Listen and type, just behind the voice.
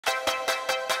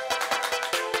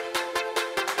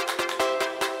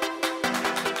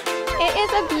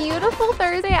is a beautiful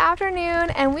Thursday afternoon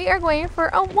and we are going for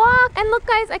a walk. And look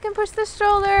guys, I can push the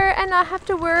stroller and not have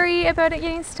to worry about it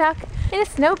getting stuck in a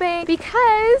snowbank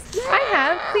because I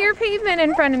have clear pavement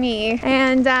in front of me.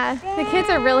 And the kids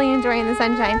are really enjoying the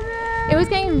sunshine. It was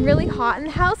getting really hot in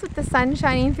the house with the sun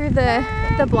shining through the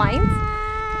blinds.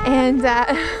 And so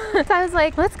I was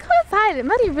like, let's go outside. It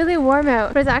might be really warm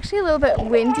out, but it's actually a little bit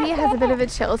windy. It has a bit of a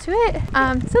chill to it.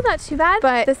 Still not too bad,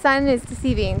 but the sun is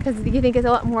deceiving because you think it's a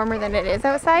lot warmer than it is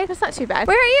outside. It's not too bad.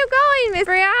 Where are you going, Miss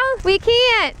Brielle? We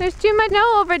can't. There's too much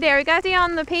snow over there. We gotta stay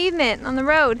on the pavement, on the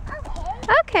road.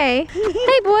 Okay.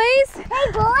 Hey boys.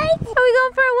 Hey boys. Are we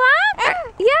going for a walk?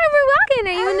 Yeah, we're walking.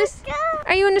 Are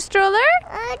you in the stroller?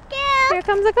 Here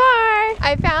comes a car.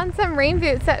 I found some rain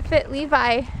boots that fit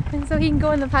Levi, and so he can go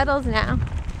in the puddles now.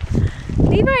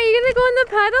 Levi, are you gonna go in the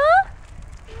puddle?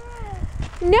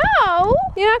 No,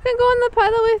 you're not gonna go in the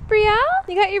puddle with Brielle?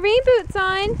 You got your rain boots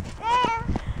on.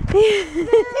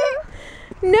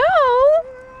 No.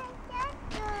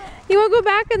 You wanna go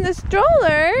back in the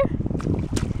stroller?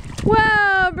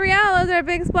 Whoa, Brielle, those are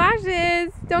big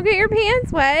splashes. Don't get your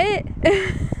pants wet.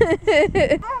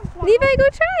 Levi, go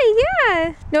try,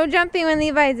 yeah. No jumping when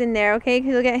Levi's in there, okay?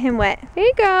 Because you'll get him wet. There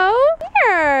you go.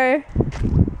 Here.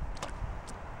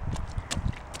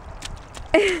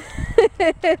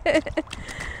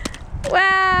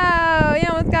 Wow, you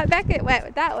almost got Beckett wet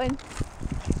with that one.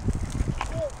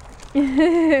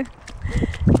 There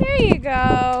you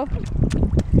go.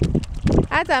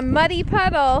 That's a muddy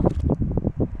puddle.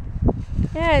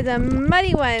 Yeah, it's a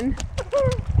muddy one.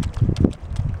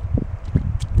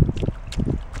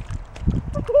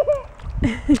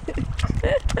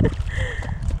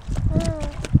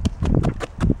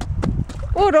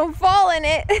 Oh, don't fall in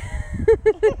it.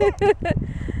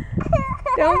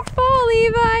 Don't fall,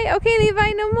 Levi. Okay,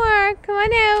 Levi, no more. Come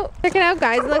on out. Check it out,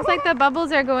 guys. It looks like the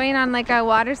bubbles are going on like a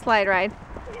water slide ride.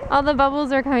 All the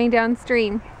bubbles are coming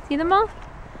downstream. See them all?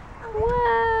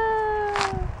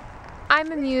 Wow.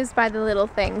 I'm amused by the little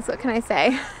things. What can I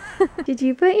say? Did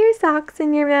you put your socks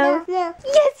in your mouth? No.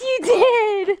 Yes, you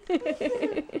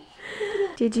did.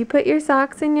 Did you put your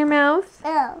socks in your mouth?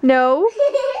 No. No?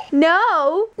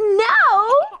 No?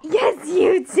 No? Yes,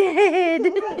 you did.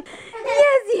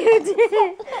 Yes, you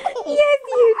did. Yes,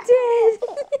 you did.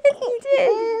 Yes, you did.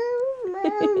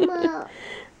 Mama.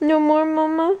 No more,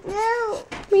 Mama? No.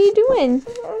 What are you doing?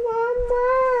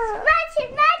 Mama.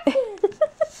 Button.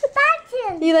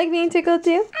 You like being tickled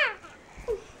too?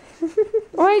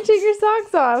 Why don't you take your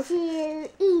socks off?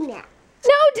 Ina.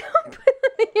 No, don't put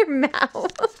them in your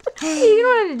mouth. You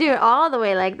don't have to do it all the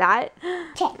way like that.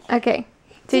 Okay.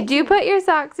 Did you put your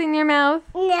socks in your mouth?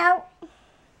 No.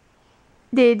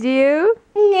 Did you?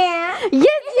 No.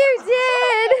 Yes, you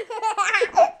did.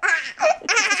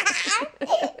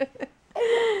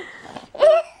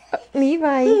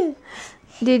 Levi,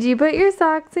 did you put your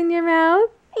socks in your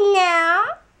mouth? No.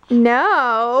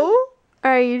 No.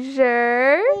 Are you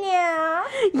sure? No.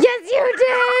 Yes, you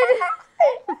did.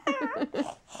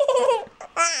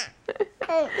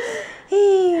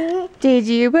 Did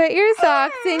you put your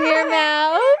socks in your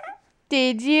mouth?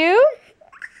 Did you?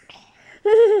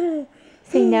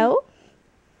 Say no.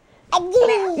 You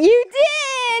did.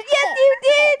 Yes, you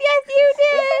did. Yes, you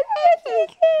did. Yes, you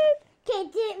did.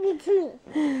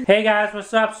 Hey guys,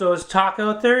 what's up? So it's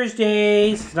Taco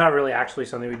Thursdays. It's not really actually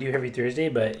something we do every Thursday,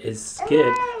 but it's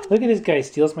good. Look at this guy,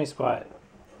 steals my spot.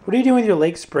 What are you doing with your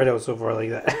legs spread out so far like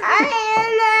that?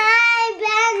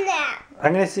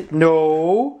 I'm gonna sit.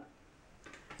 No.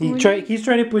 He's trying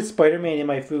to put Spider-Man in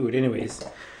my food. Anyways,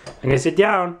 I'm gonna sit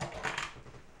down.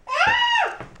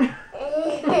 I'm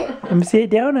gonna sit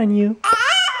down on you.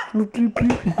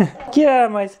 Get out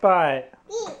of my spot.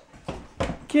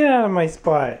 Get out of my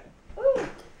spot.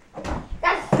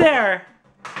 There.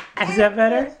 Is that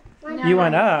better? You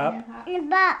went up.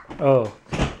 Oh.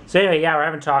 So anyway, yeah, we're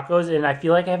having tacos, and I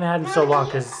feel like I haven't had them so long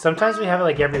because sometimes we have it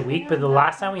like every week, but the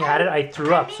last time we had it, I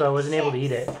threw up, so I wasn't able to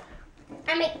eat it.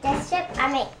 I make this chip,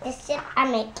 I make this chip, I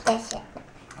make this chip.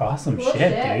 Awesome shit,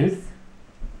 dude.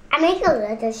 I make a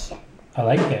little chip. I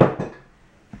like it.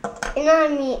 You know, I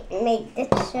make this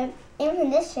chip, even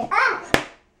this chip.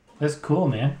 That's cool,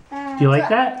 man. Do you like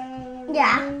that?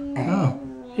 Yeah. Oh.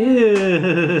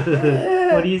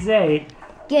 Ew. What do you say?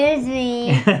 Excuse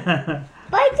me. But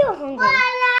I'm so hungry.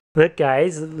 Look,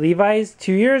 guys, Levi's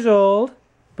 2 years old,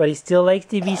 but he still likes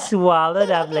to be swallowed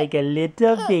up like a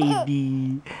little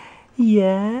baby.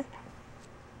 Yeah?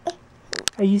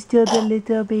 Are you still the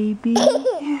little baby?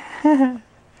 Do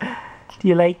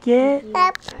you like it?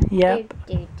 Yep.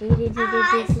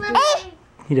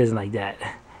 He doesn't like that.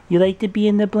 You like to be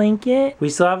in the blanket? We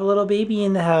still have a little baby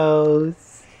in the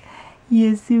house.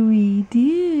 Yes, we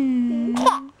do.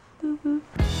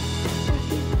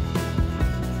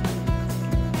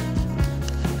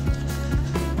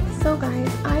 So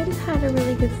guys, I just had a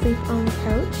really good sleep on the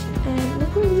couch, and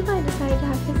look where Levi decided to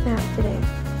have his nap today.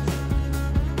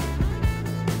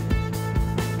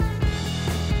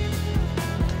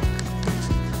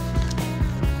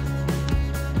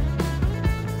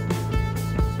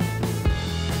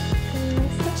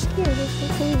 So cute, it's so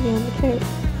crazy on the couch.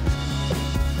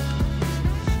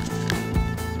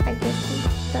 I guess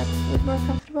that was more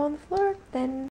comfortable on the floor than